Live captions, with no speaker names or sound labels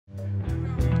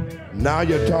Now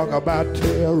you talk about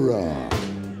terror.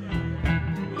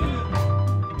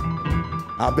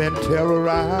 I've been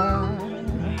terrorized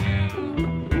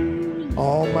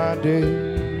all my day.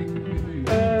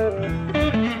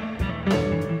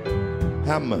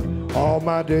 Hammer all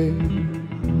my day.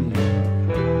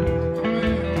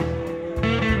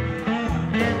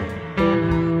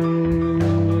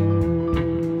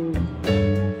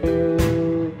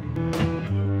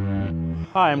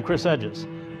 Hi, I'm Chris Hedges.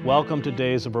 Welcome to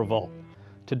Days of Revolt.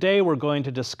 Today we're going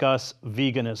to discuss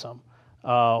veganism,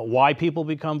 why people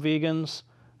become vegans,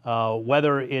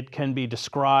 whether it can be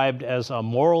described as a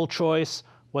moral choice,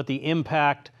 what the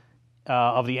impact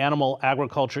of the animal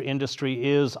agriculture industry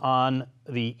is on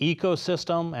the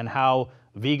ecosystem, and how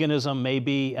veganism may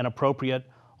be an appropriate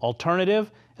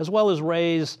alternative, as well as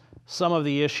raise some of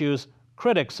the issues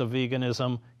critics of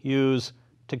veganism use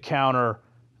to counter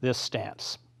this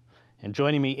stance. And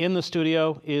joining me in the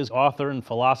studio is author and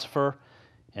philosopher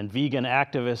and vegan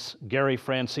activist Gary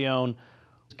Francione.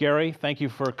 Gary, thank you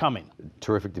for coming.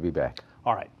 Terrific to be back.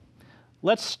 All right.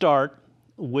 Let's start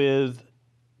with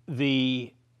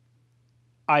the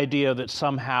idea that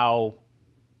somehow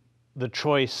the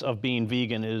choice of being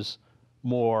vegan is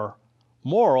more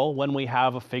moral when we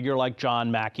have a figure like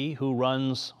John Mackey, who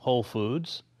runs Whole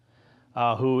Foods,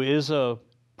 who is a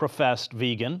professed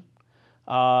vegan,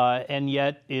 and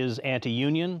yet is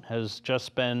anti-union, has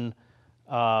just been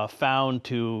found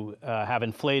to have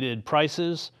inflated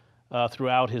prices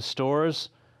throughout his stores,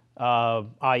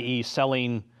 i.e.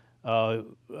 selling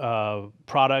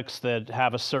products that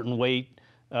have a certain weight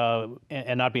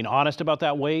and not being honest about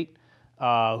that weight,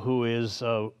 who is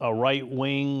a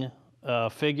right-wing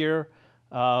figure.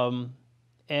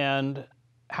 And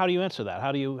how do you answer that?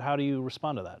 How do you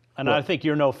respond to that? And well, I think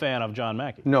you're no fan of John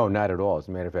Mackey. No, not at all. As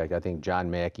a matter of fact, I think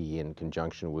John Mackey, in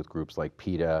conjunction with groups like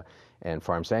PETA and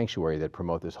Farm Sanctuary that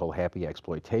promote this whole happy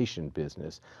exploitation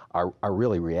business, are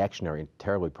really reactionary and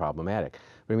terribly problematic.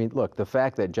 But I mean, look, the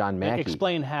fact that John Mackey...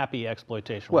 Explain happy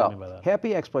exploitation. What do you mean by that?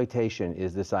 Happy exploitation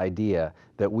is this idea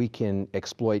that we can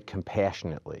exploit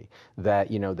compassionately. That,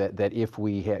 that if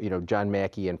we have, John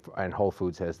Mackey and Whole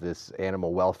Foods has this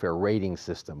animal welfare rating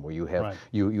system where you have, right.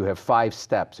 you have 5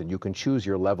 steps and you can choose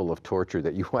your level of torture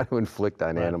that you want to inflict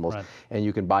on animals, and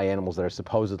you can buy animals that are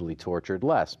supposedly tortured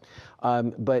less.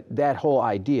 But that whole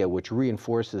idea, which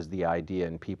reinforces the idea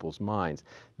in people's minds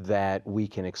that we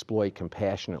can exploit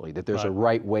compassionately, that there's a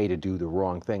right way to do the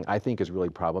wrong thing, I think is really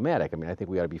problematic. I mean, I think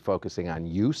we ought to be focusing on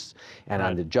use and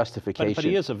on the justification. But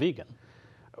he is a vegan.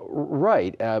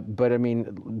 Right, but I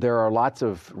mean, there are lots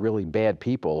of really bad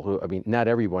people who, I mean, not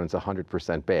everyone's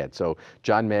 100% bad. So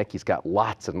John Mackey's got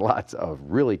lots and lots of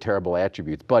really terrible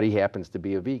attributes, but he happens to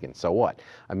be a vegan. So what?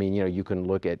 I mean, you can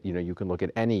look at,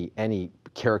 any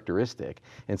characteristic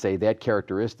and say that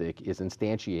characteristic is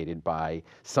instantiated by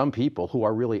some people who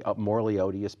are really morally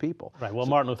odious people. Right. Well,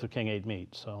 Martin Luther King ate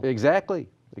meat, so. Exactly.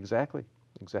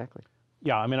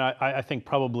 Yeah, I mean, I think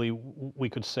probably we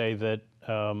could say that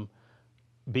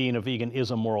being a vegan is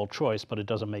a moral choice, but it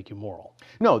doesn't make you moral.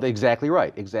 No, exactly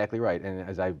right. And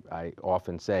as I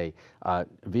often say,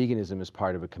 veganism is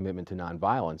part of a commitment to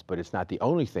nonviolence, but it's not the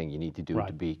only thing you need to do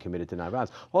to be committed to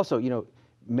nonviolence. Also,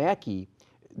 Mackey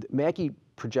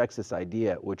projects this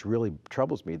idea, which really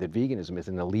troubles me, that veganism is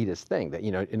an elitist thing, that,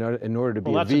 in order to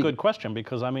be a vegan... Well, that's a good question,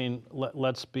 because, I mean,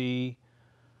 let's be,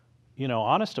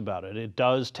 honest about it. It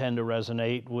does tend to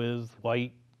resonate with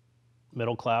white,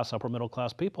 middle class, upper middle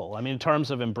class people. I mean, in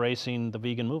terms of embracing the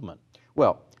vegan movement.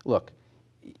 Well, look,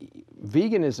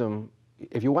 veganism,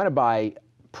 if you want to buy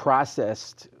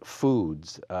processed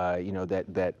foods,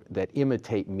 that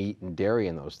imitate meat and dairy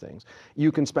and those things,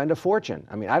 you can spend a fortune.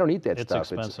 I mean, I don't eat that stuff.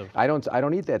 It's expensive. I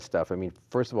don't eat that stuff. I mean,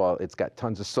 first of all, it's got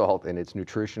tons of salt and it's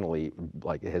nutritionally,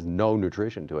 it has no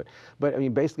nutrition to it. But I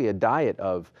mean, basically a diet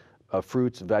of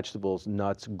fruits, vegetables,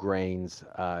 nuts, grains,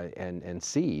 and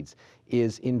seeds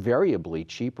is invariably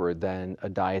cheaper than a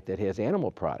diet that has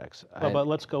animal products. Well, but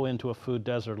let's go into a food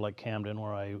desert like Camden,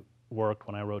 where I worked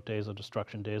when I wrote Days of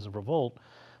Destruction, Days of Revolt.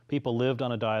 People lived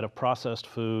on a diet of processed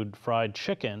food, fried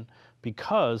chicken,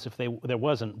 because there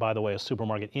wasn't, by the way, a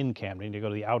supermarket in Camden. You go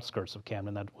to the outskirts of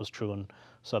Camden. That was true in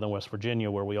southern West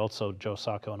Virginia, where we also, Joe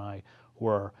Sacco and I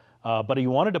were. But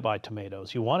you wanted to buy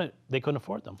tomatoes. They couldn't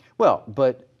afford them. Well,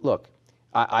 but look,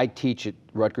 I teach at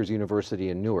Rutgers University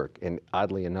in Newark, and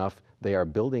oddly enough, they are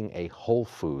building a Whole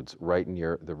Foods right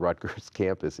near the Rutgers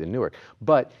campus in Newark.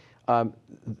 But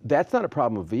that's not a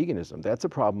problem of veganism. That's a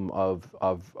problem of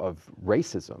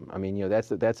racism. I mean,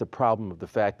 that's a problem of the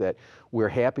fact that we're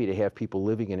happy to have people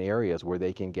living in areas where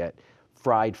they can get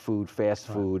fried food, fast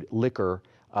food, liquor,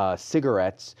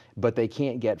 cigarettes, but they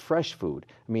can't get fresh food.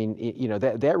 I mean, you know,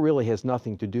 that really has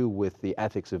nothing to do with the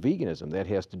ethics of veganism. That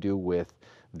has to do with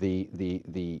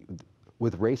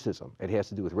with racism. It has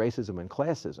to do with racism and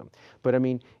classism. But I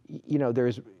mean, you know,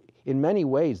 in many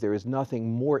ways, there is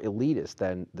nothing more elitist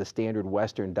than the standard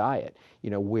Western diet, you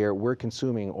know, where we're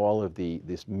consuming all of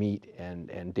this meat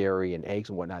and dairy and eggs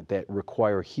and whatnot that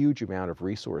require a huge amount of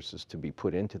resources to be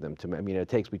put into them. I mean, it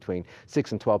takes between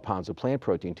 6 and 12 pounds of plant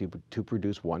protein to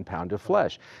produce 1 pound of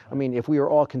flesh. I mean, if we are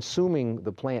all consuming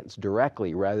the plants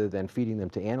directly rather than feeding them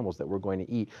to animals that we're going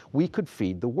to eat, we could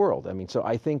feed the world. I mean, so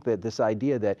I think that this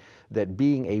idea that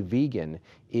being a vegan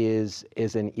is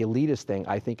an elitist thing,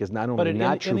 I think is not only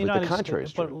not true, but the contrary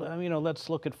is true. But you know, let's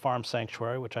look at Farm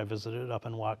Sanctuary, which I visited up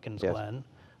in Watkins Glen,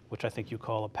 which I think you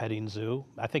call a petting zoo.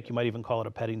 I think you might even call it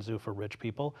a petting zoo for rich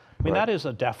people. I mean, that is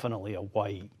definitely a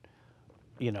white,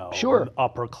 you know,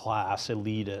 upper class,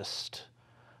 elitist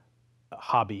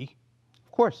hobby.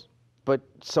 Of course, but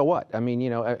so what? I mean, you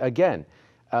know, again,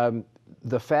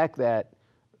 the fact that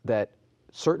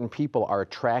certain people are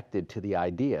attracted to the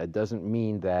idea doesn't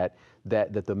mean that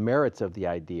the merits of the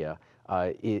idea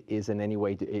is in any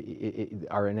way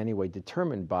are in any way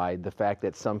determined by the fact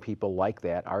that some people like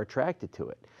that are attracted to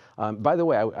it. By the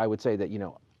way, I would say that, you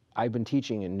know, I've been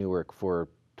teaching in Newark for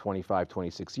 25,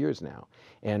 26 years now,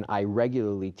 and I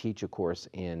regularly teach a course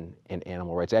in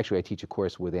animal rights. Actually, I teach a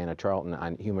course with Anna Charlton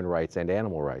on human rights and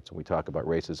animal rights, and we talk about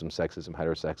racism, sexism,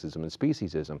 heterosexism, and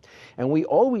speciesism. And we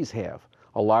always have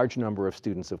a large number of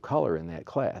students of color in that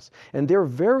class, and they're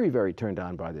very, very turned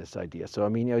on by this idea. So I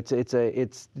mean, you know,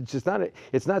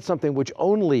 it's not something which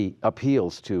only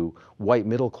appeals to white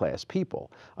middle class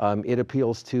people. It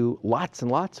appeals to lots and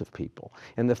lots of people.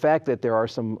 And the fact that there are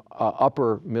some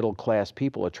upper middle class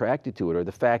people attracted to it, or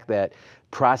the fact that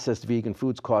processed vegan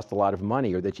foods cost a lot of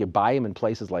money, or that you buy them in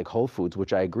places like Whole Foods,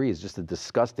 which I agree is just a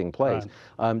disgusting place,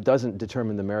 doesn't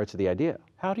determine the merits of the idea.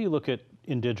 How do you look at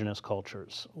indigenous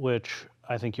cultures, which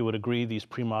I think you would agree these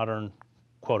pre-modern,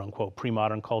 quote unquote,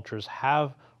 pre-modern cultures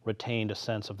have retained a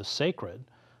sense of the sacred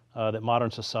that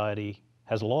modern society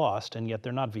has lost, and yet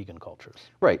they're not vegan cultures?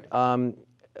 Right.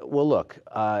 Well, look,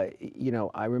 you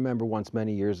know, I remember once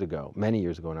many years ago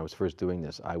when I was first doing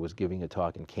this, I was giving a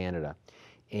talk in Canada,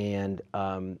 and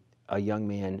a young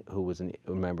man who was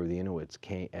a member of the Inuits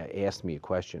asked me a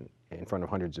question in front of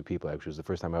hundreds of people. Actually, it was the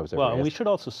first time I was ever asked. Well, and we should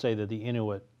also say that the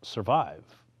Inuit survive.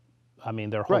 I mean,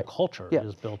 their whole culture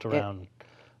is built around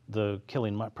the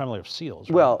killing primarily of seals.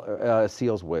 Right? Well,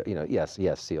 seals, you know, yes,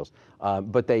 seals.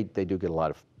 But they do get a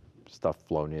lot of stuff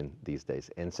flown in these days.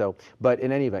 And so, but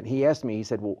in any event, he asked me, he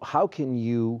said, well, how can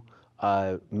you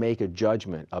make a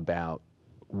judgment about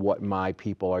what my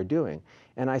people are doing?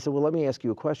 And I said, well, let me ask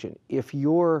you a question. If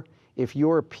your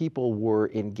people were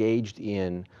engaged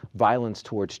in violence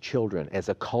towards children as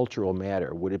a cultural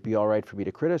matter, would it be all right for me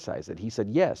to criticize it? He said,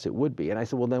 yes, it would be. And I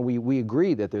said, well, then we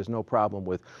agree that there's no problem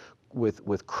with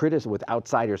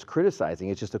outsiders criticizing.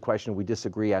 It's just a question we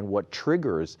disagree on what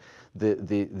triggers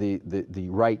the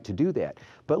right to do that.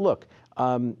 But look,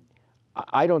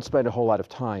 I don't spend a whole lot of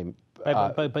time.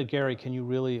 But Gary, can you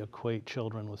really equate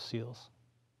children with seals?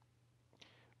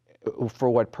 For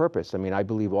what purpose? I mean, I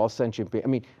believe all sentient beings. I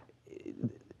mean,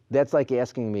 that's like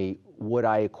asking me, would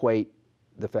I equate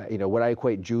would I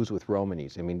equate Jews with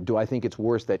Romanis? I mean, do I think it's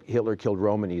worse that Hitler killed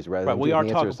Romanis rather than Jews? We are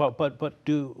talking about, but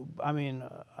I mean,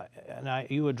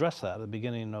 you addressed that at the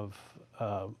beginning of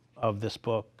this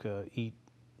book, Eat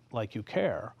Like You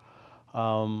Care.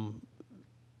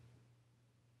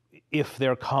 If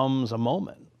there comes a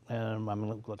moment, and I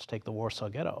mean, let's take the Warsaw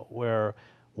Ghetto, where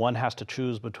one has to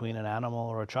choose between an animal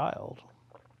or a child.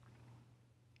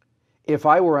 If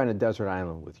I were on a desert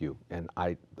island with you, and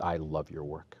I love your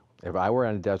work, if I were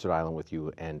on a desert island with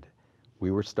you and we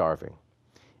were starving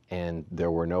and there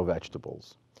were no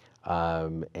vegetables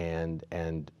and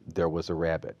there was a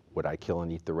rabbit, would I kill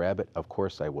and eat the rabbit? Of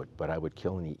course I would, but I would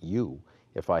kill and eat you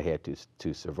if I had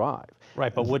to survive.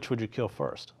 Right, but which would you kill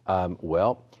first?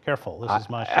 Well... Careful, this is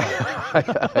my show.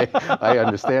 I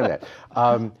understand that.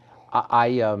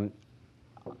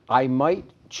 I might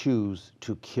choose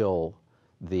to kill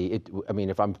I mean,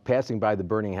 if I'm passing by the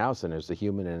burning house and there's a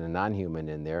human and a non-human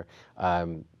in there,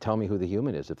 tell me who the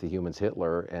human is. If the human's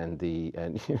Hitler, and you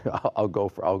know, I'll go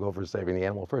for saving the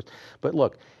animal first. But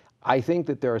look, I think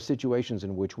that there are situations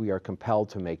in which we are compelled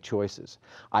to make choices.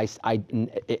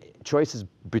 Choices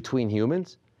between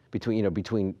humans,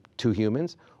 between two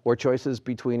humans, or choices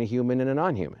between a human and a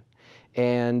non-human.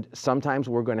 And sometimes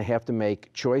we're going to have to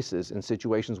make choices in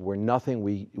situations where nothing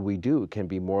we do can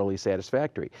be morally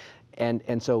satisfactory.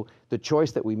 And so the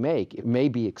choice that we make, it may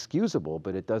be excusable,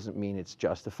 but it doesn't mean it's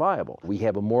justifiable. We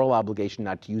have a moral obligation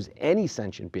not to use any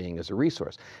sentient being as a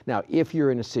resource. Now, if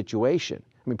you're in a situation,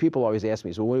 I mean, people always ask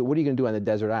me, so what are you going to do on the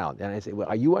desert island? And I say, well,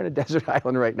 are you on a desert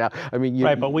island right now? I mean,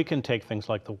 right, but we can take things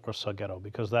like the Warsaw Ghetto,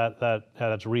 because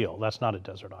that's real. That's not a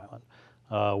desert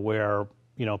island, where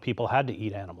people had to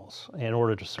eat animals in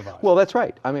order to survive. Well, that's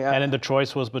right. I mean, and the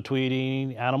choice was between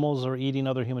eating animals or eating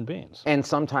other human beings. And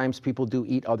sometimes people do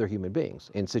eat other human beings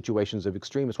in situations of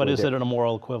extremism. But is it an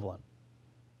immoral equivalent?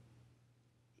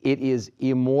 It is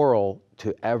immoral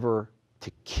to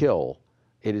kill.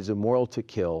 It is immoral to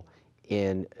kill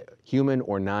in human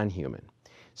or non-human.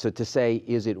 So to say,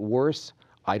 is it worse?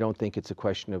 I don't think it's a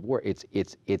question of worse.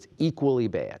 It's equally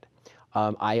bad.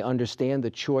 I understand the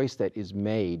choice that is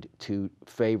made to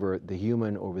favor the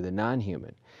human over the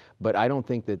non-human, but I don't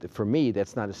think that, for me,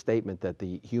 that's not a statement that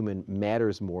the human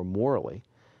matters more morally.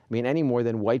 I mean, any more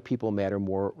than white people matter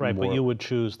more. Right, but you would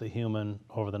choose the human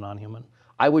over the non-human?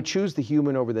 I would choose the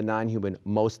human over the non-human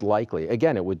most likely.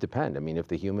 Again, it would depend. I mean, if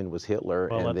the human was Hitler,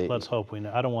 well, let's hope we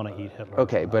know. I don't want to eat Hitler.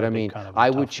 Okay, but I mean, kind of I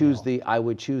would choose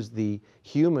the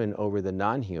human over the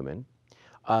non-human.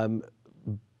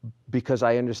 Because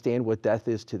I understand what death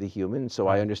is to the human, so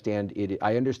I understand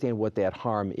what that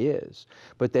harm is.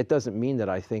 But that doesn't mean that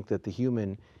I think that the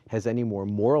human has any more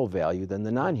moral value than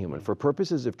the non-human. For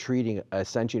purposes of treating a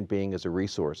sentient being as a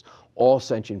resource, all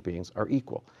sentient beings are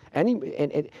equal.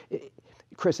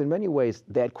 Chris, in many ways,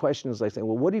 that question is like saying,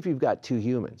 well, what if you've got two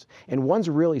humans? And one's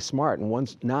really smart and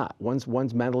one's not. One's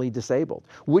mentally disabled.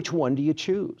 Which one do you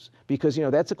choose? Because,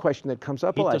 that's a question that comes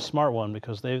up a lot. Eat the smart one,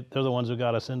 because they're the ones who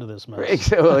got us into this mess.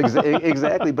 Well,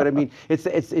 exactly. But I mean, it's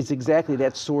exactly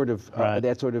that sort of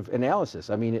analysis.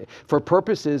 I mean, for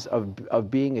purposes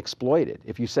of being exploited,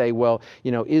 if you say, well,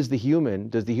 does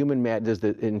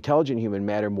the intelligent human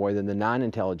matter more than the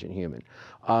non-intelligent human?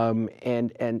 Are we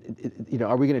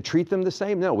going to treat them the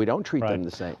same? No, we don't treat them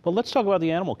the same. Well, let's talk about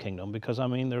the animal kingdom, because I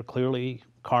mean, they're clearly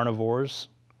carnivores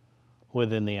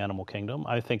within the animal kingdom.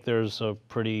 I think there's a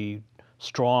pretty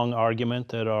strong argument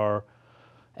that our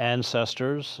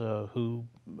ancestors who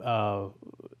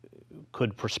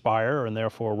could perspire and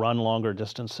therefore run longer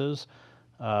distances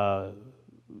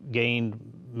gained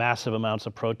massive amounts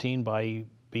of protein by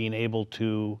being able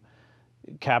to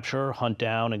capture, hunt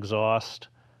down, exhaust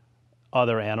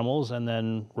other animals and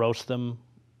then roast them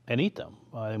and eat them.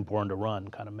 Born to Run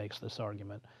kind of makes this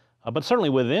argument. But certainly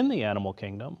within the animal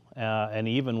kingdom, and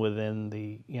even within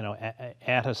the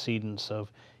antecedents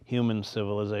of human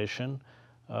civilization,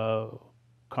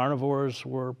 carnivores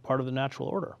were part of the natural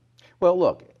order. Well,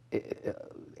 look,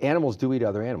 animals do eat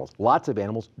other animals. Lots of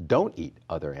animals don't eat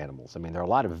other animals. I mean, there are a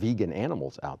lot of vegan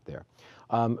animals out there.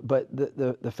 But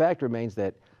the fact remains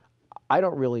that I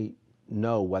don't really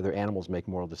know whether animals make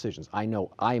moral decisions. I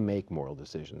know I make moral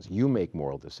decisions. You make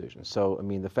moral decisions. So, I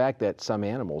mean, the fact that some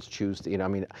animals choose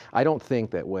to, I don't think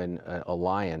that when a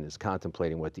lion is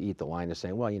contemplating what to eat, the lion is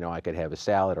saying, well, I could have a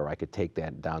salad or I could take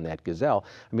down that gazelle.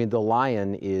 I mean, the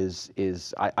lion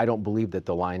I don't believe that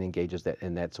the lion engages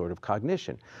in that sort of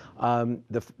cognition.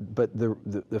 But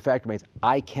the fact remains,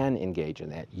 I can engage in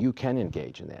that. You can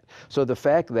engage in that. So the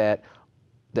fact that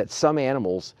some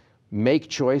animals make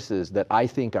choices that I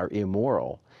think are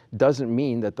immoral doesn't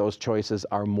mean that those choices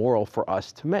are moral for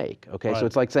us to make. Okay, so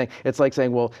it's like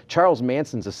saying, well, Charles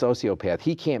Manson's a sociopath.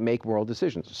 He can't make moral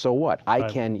decisions. So what? I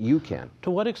can. You can.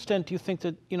 To what extent do you think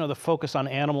that the focus on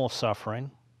animal suffering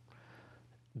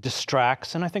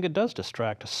distracts, and I think it does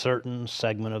distract, a certain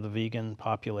segment of the vegan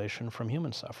population from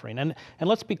human suffering? And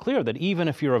let's be clear that even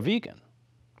if you're a vegan,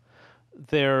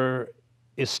 there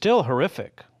is still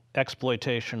horrific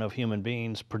exploitation of human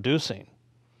beings producing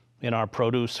in our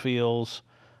produce fields,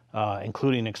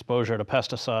 including exposure to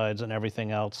pesticides and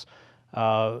everything else.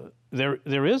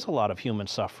 There is a lot of human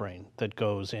suffering that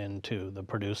goes into the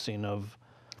producing of.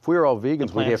 If we were all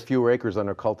vegans, we'd have fewer acres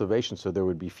under cultivation, so there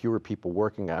would be fewer people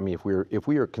working. I mean, if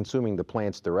we were consuming the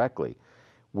plants directly,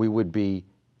 we would be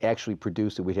actually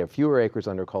producing. We'd have fewer acres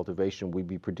under cultivation. We'd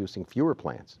be producing fewer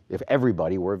plants if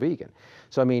everybody were vegan.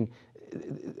 So I mean.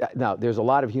 Now, there's a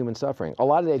lot of human suffering. A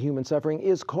lot of that human suffering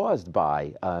is caused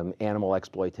by animal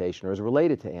exploitation or is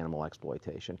related to animal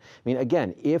exploitation. I mean,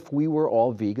 again, if we were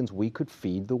all vegans, we could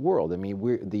feed the world. I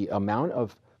mean, the amount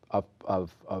of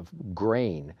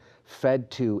grain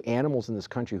fed to animals in this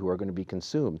country who are going to be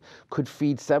consumed could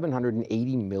feed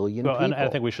 780 million people. And I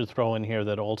think we should throw in here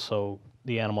that also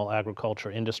the animal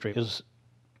agriculture industry is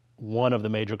one of the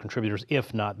major contributors,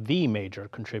 if not the major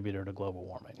contributor to global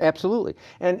warming. Absolutely.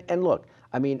 And look,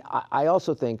 I mean, I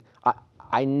also think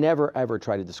I never ever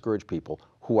try to discourage people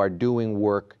who are doing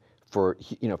work for,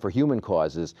 for human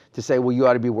causes to say, well, you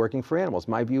ought to be working for animals.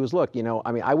 My view is, look,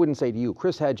 I mean, I wouldn't say to you,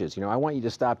 Chris Hedges, I want you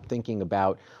to stop thinking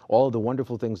about all of the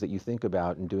wonderful things that you think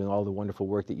about and doing all the wonderful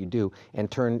work that you do and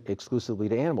turn exclusively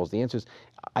to animals. The answer is,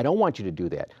 I don't want you to do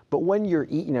that. But when you're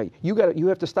eating, you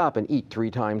have to stop and eat 3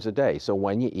 times a day. So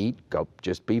when you eat,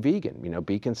 just be vegan,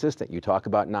 be consistent. You talk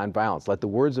about nonviolence. Let the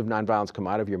words of nonviolence come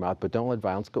out of your mouth, but don't let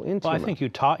violence go into your mouth. Well,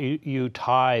 I think you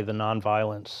tie the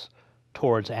nonviolence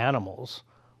towards animals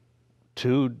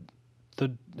to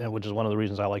which is one of the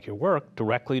reasons I like your work,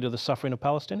 directly to the suffering of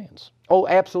Palestinians. Oh,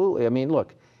 absolutely. I mean,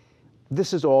 look,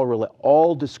 this is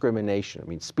all discrimination. I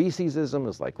mean, speciesism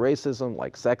is like racism,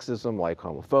 like sexism, like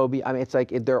homophobia. I mean, it's like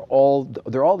they're all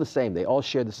the same. They all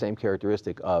share the same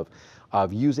characteristic of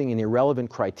using an irrelevant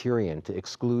criterion to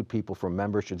exclude people from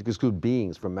membership, to exclude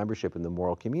beings from membership in the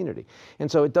moral community. And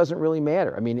so it doesn't really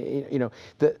matter. I mean,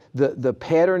 the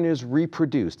pattern is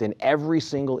reproduced in every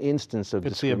single instance of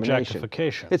discrimination. It's the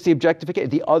objectification. It's the objectification,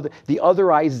 the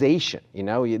otherization,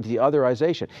 the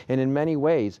otherization. And in many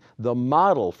ways, the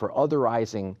model for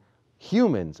otherizing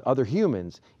humans, other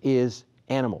humans, is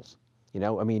animals.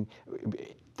 I mean,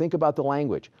 think about the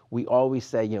language. We always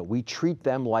say, we treat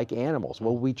them like animals.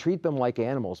 Well, we treat them like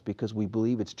animals because we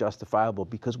believe it's justifiable,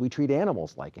 because we treat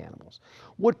animals like animals.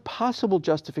 What possible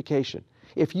justification,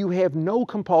 if you have no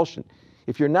compulsion,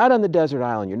 if you're not on the desert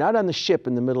island, you're not on the ship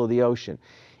in the middle of the ocean,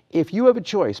 if you have a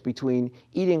choice between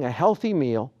eating a healthy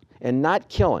meal and not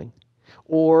killing,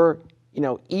 or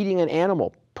eating an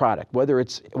animal product, whether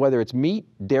it's meat,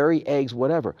 dairy, eggs,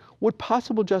 whatever, what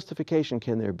possible justification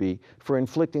can there be for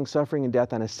inflicting suffering and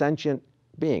death on a sentient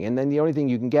being? And then the only thing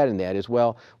you can get in that is,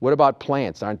 well, what about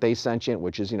plants? Aren't they sentient?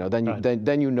 Which is,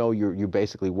 then you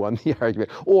basically won the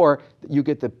argument. Or you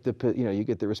get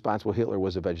the response, well, Hitler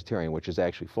was a vegetarian, which is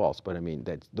actually false. But I mean,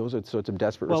 those are the sorts of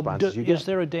desperate responses you get. Is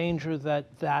there a danger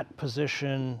that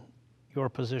position, your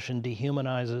position,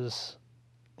 dehumanizes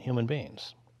human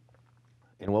beings?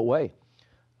 In what way?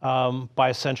 By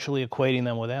essentially equating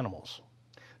them with animals.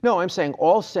 No, I'm saying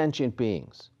all sentient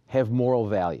beings have moral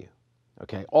value,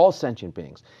 okay? All sentient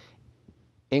beings,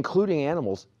 including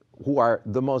animals who are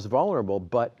the most vulnerable,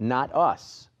 but not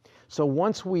us. So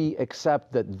once we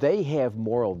accept that they have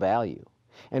moral value,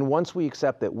 and once we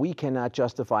accept that we cannot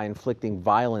justify inflicting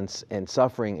violence and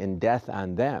suffering and death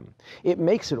on them, it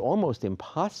makes it almost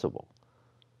impossible.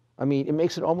 I mean, it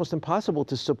makes it almost impossible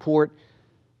to support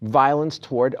violence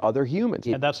toward other humans.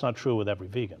 And that's not true with every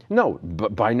vegan. No,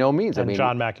 but by no means. And I mean,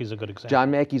 John Mackey's a good example. John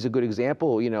Mackey's a good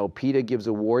example. PETA gives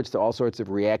awards to all sorts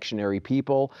of reactionary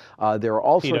people. There are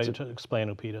all sorts of... PETA, explain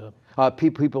who PETA...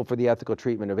 People for the Ethical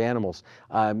Treatment of Animals.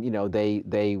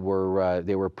 They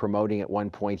were promoting at one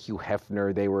point Hugh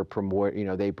Hefner. They were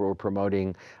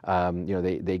promoting.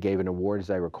 They gave an award,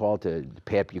 as I recall, to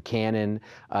Pat Buchanan.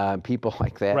 People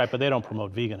like that. Right, but they don't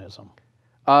promote veganism.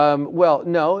 Well,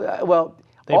 no. Well.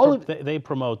 They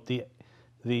promote the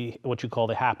what you call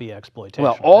the happy exploitation.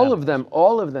 Well, all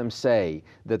of them say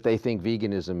that they think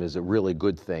veganism is a really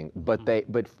good thing, but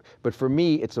but for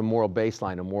me, it's a moral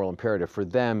baseline, a moral imperative. For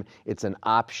them, it's an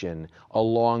option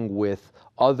along with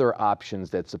other options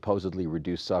that supposedly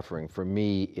reduce suffering. For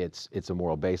me, it's a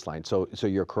moral baseline. So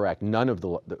you're correct. None of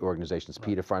the organizations,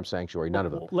 PETA, Farm Sanctuary, none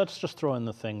of them. Let's just throw in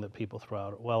the thing that people throw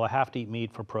out. Well, I have to eat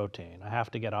meat for protein. I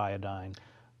have to get iodine.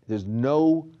 There's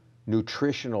no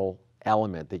nutritional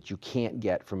element that you can't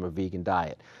get from a vegan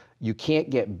diet. You can't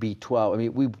get B12. I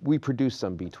mean, we produce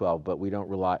some B12, but we don't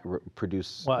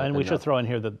produce. Well, and enough. We should throw in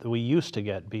here that we used to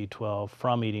get B12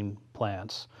 from eating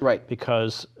plants, right?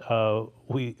 Because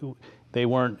they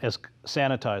weren't as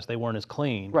sanitized, they weren't as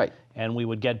clean, right? And we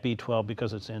would get B12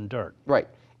 because it's in dirt, right?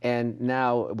 And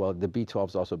now, well, the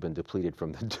B12's also been depleted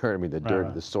from the dirt. I mean, the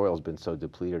dirt, the soil's been so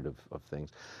depleted of things.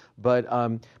 But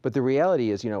the reality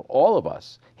is, all of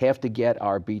us have to get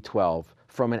our B12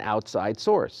 from an outside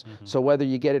source. Mm-hmm. So whether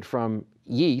you get it from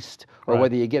yeast or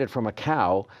whether you get it from a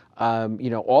cow,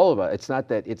 all of us. It's not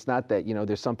that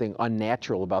there's something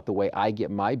unnatural about the way I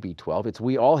get my B12. It's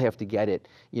we all have to get it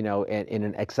in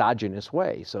an exogenous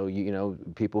way. So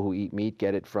people who eat meat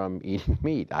get it from eating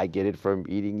meat. I get it from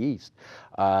eating yeast,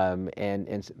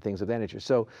 and things of that nature.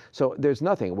 So there's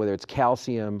nothing, whether it's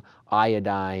calcium,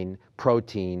 iodine,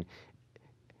 protein.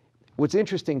 What's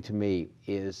interesting to me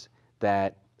is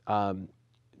that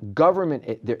government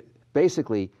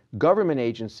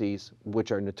agencies,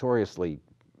 which are notoriously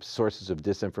sources of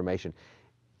disinformation,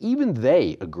 even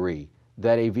they agree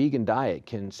that a vegan diet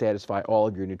can satisfy all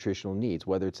of your nutritional needs,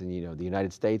 whether it's in the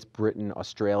United States, Britain,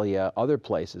 Australia, other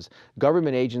places.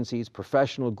 Government agencies,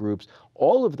 professional groups,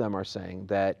 all of them are saying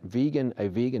that a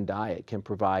vegan diet can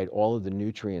provide all of the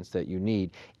nutrients that you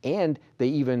need, and they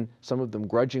even, some of them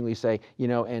grudgingly say,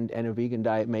 and a vegan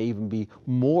diet may even be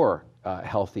more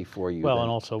healthy for you. Well, and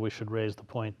also we should raise the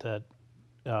point that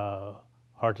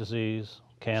heart disease,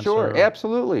 cancer. Sure,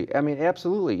 absolutely. I mean,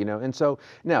 absolutely. And so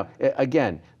now,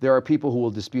 again, there are people who will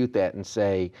dispute that and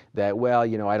say that, well,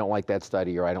 I don't like that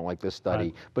study or I don't like this study.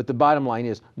 Right. But the bottom line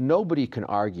is, nobody can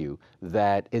argue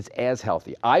that it's as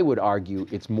healthy. I would argue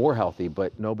it's more healthy,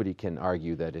 but nobody can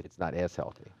argue that it's not as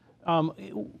healthy.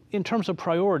 In terms of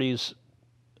priorities,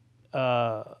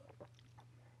 some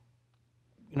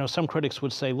critics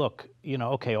would say, look,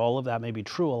 okay, all of that may be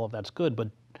true, all of that's good, but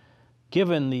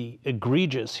given the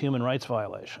egregious human rights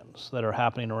violations that are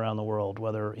happening around the world,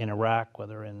 whether in Iraq,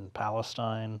 whether in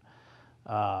Palestine,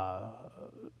 or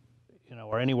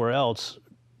anywhere else,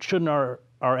 shouldn't our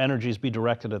energies be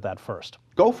directed at that first?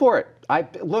 Go for it.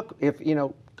 Look,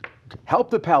 help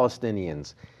the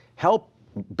Palestinians, help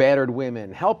battered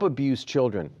women, help abused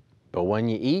children. But when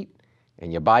you eat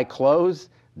and you buy clothes,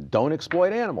 don't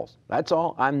exploit animals. That's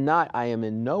all. I am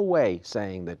in no way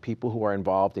saying that people who are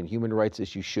involved in human rights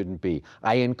issues shouldn't be.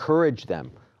 I encourage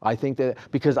them. I think that,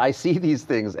 because I see these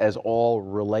things as all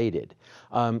related.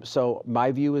 So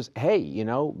my view is, hey,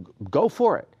 go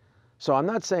for it. So I'm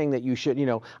not saying that you should,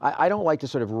 I don't like to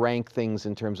sort of rank things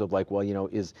in terms of like, well,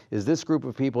 is this group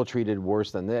of people treated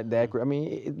worse than that group? I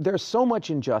mean, there's so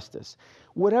much injustice.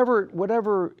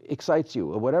 Whatever excites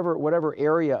you, or whatever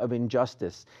area of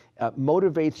injustice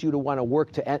motivates you to want to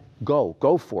work to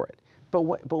go for it. But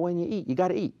when you eat, you got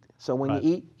to eat. So when Right.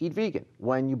 you eat vegan.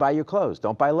 When you buy your clothes,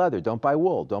 don't buy leather, don't buy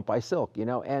wool, don't buy silk. But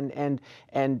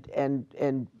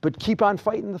keep on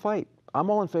fighting the fight. I'm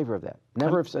all in favor of that.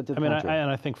 Never have said to the contrary. And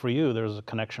I think for you, there's a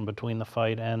connection between the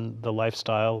fight and the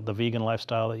lifestyle, the vegan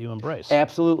lifestyle that you embrace.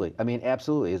 Absolutely. I mean,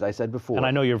 absolutely, as I said before. And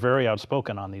I know you're very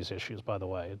outspoken on these issues, by the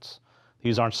way.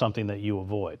 These aren't something that you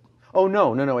avoid. Oh,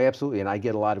 no, absolutely. And I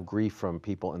get a lot of grief from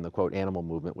people in the, quote, animal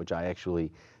movement, which I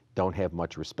actually don't have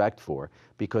much respect for,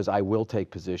 because I will take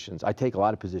positions. I take a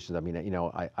lot of positions. I mean,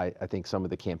 I think some of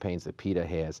the campaigns that PETA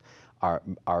has are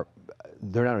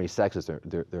they're not only sexist,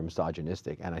 they're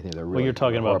misogynistic, and I think they're really Well, you're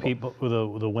talking about horrible.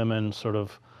 people, the women sort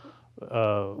of.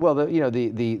 Well,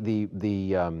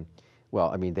 well,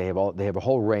 I mean, they have a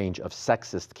whole range of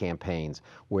sexist campaigns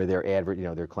where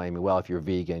they're claiming, well, if you're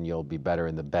vegan, you'll be better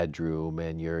in the bedroom,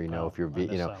 and if you're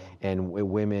and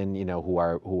women, who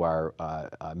are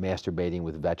masturbating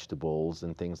with vegetables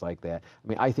and things like that. I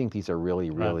mean, I think these are really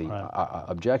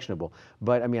objectionable.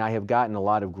 But I mean, I have gotten a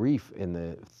lot of grief in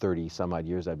the 30 some odd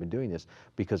years I've been doing this,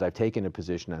 because I've taken a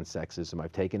position on sexism,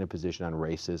 I've taken a position on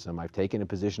racism, I've taken a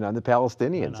position on the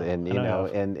Palestinians,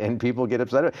 and people get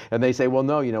upset, and they say, well,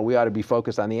 no, we ought to be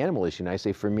focused on the animal issue. And I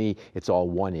say, for me, it's all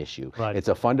one issue. Right. It's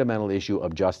a fundamental issue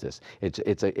of justice. It's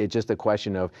just a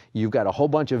question of, you've got a whole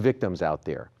bunch of victims out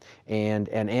there, and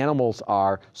animals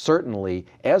are certainly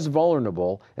as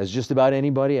vulnerable as just about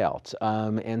anybody else.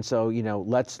 And so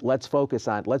let's focus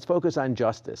on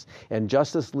justice. And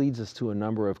justice leads us to a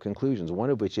number of conclusions.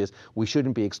 One of which is we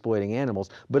shouldn't be exploiting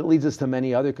animals, but it leads us to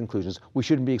many other conclusions. We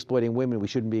shouldn't be exploiting women. We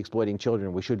shouldn't be exploiting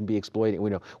children. We shouldn't be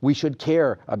exploiting. We should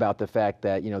care about the fact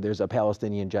that there's a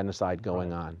Palestinian genocide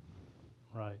going on.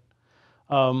 Right.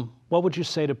 What would you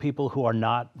say to people who are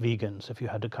not vegans, if you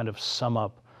had to kind of sum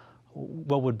up,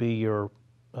 what would be your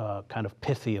kind of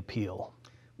pithy appeal?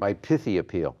 My pithy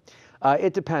appeal.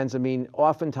 It depends. I mean,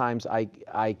 oftentimes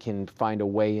I can find a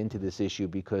way into this issue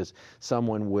because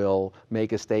someone will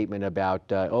make a statement about,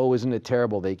 oh, isn't it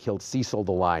terrible they killed Cecil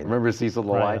the lion? Remember Cecil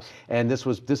the lion? Yes.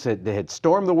 And they had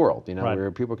stormed the world, where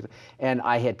people, and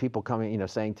I had people coming,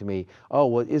 saying to me, oh,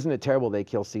 well, isn't it terrible they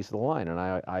killed Cecil the lion? And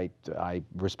I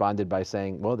responded by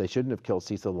saying, well, they shouldn't have killed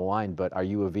Cecil the lion, but are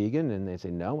you a vegan? And they say,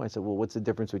 no. I said, well, what's the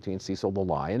difference between Cecil the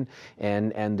lion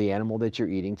and the animal that you're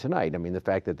eating tonight? I mean, the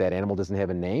fact that animal doesn't have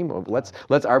a name,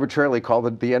 let's arbitrarily call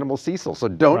the animal Cecil. So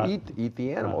don't eat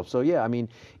the animal. Right. So yeah, I mean,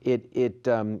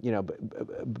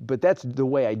 but that's the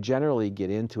way I generally get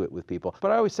into it with people.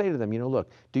 But I always say to them,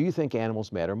 look, do you think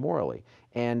animals matter morally?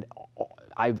 And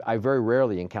I very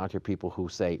rarely encounter people who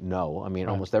say no. I mean,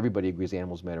 almost everybody agrees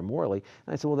animals matter morally.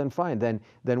 And I say, well, then fine. Then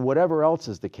whatever else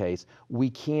is the case,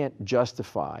 we can't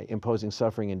justify imposing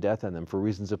suffering and death on them for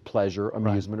reasons of pleasure,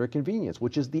 amusement, or convenience,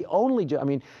 which is the only. I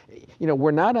mean, we're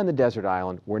not on the desert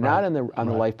island. We're not on the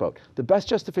lifeboat. The best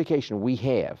justification we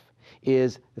have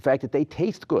is the fact that they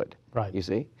taste good. Right. You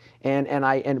see,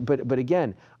 but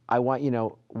again, I want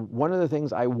one of the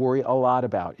things I worry a lot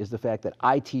about is the fact that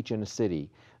I teach in a city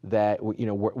that, you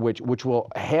know, which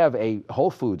will have a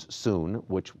Whole Foods soon,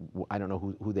 which I don't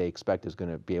know who they expect is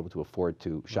going to be able to afford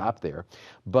to shop there,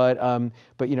 but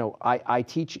you know, I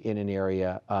teach in an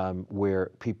area where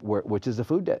which is a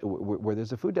food where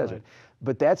there's a food desert. Right.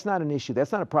 But that's not an issue.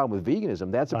 That's not a problem with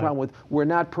veganism. That's a problem with we're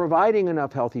not providing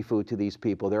enough healthy food to these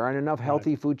people. There aren't enough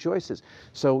healthy food choices.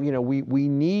 So, you know, we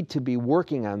need to be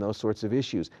working on those sorts of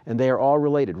issues, and they are all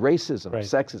related: racism,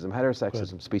 sexism,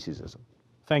 heterosexism, speciesism.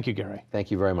 Thank you, Gary. Thank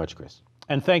you very much, Chris.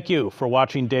 And thank you for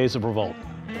watching Days of Revolt.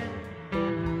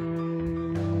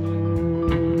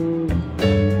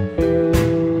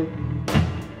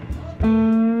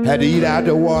 Had to eat out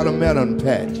the watermelon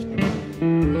patch.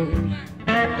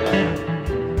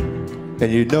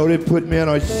 And you know they put me in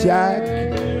a shack